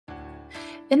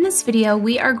In this video,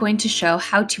 we are going to show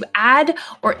how to add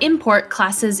or import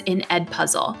classes in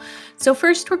EdPuzzle. So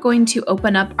first, we're going to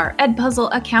open up our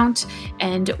EdPuzzle account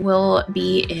and we'll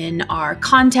be in our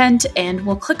content and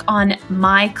we'll click on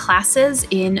My Classes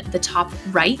in the top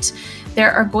right.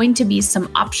 There are going to be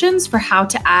some options for how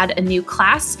to add a new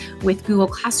class with Google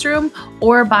Classroom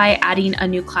or by adding a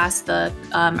new class the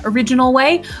original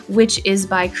way, which is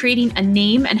by creating a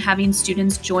name and having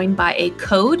students join by a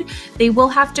code. They will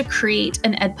have to create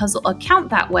an EdPuzzle account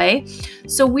that way.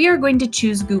 So we are going to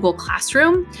choose Google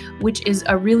Classroom, which is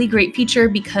a really great feature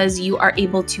because you are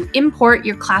able to import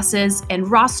your classes and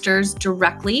rosters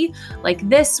directly like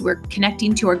this. We're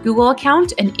connecting to our Google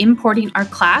account and importing our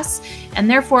class, and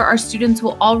therefore our students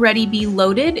will already be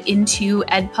loaded into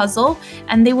EdPuzzle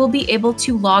and they will be able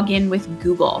to log in with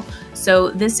Google. So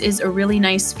this is a really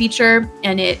nice feature,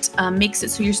 and it makes it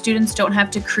so your students don't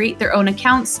have to create their own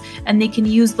accounts and they can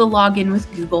use the login with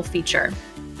Google feature.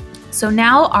 So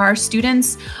now our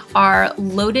students are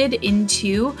loaded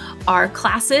into our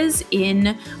classes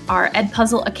in our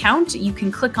EdPuzzle account. You can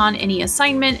click on any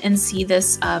assignment and see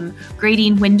this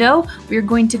grading window. We're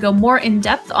going to go more in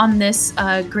depth on this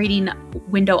grading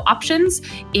window options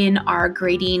in our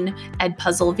grading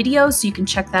EdPuzzle video, so you can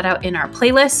check that out in our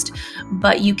playlist.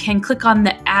 But you can click on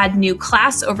the Add New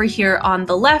Class over here on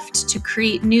the left to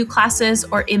create new classes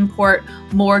or import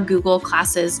more Google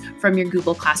classes from your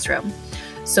Google Classroom.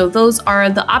 So those are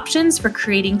the options for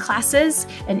creating classes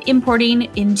and importing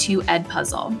into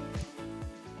EdPuzzle.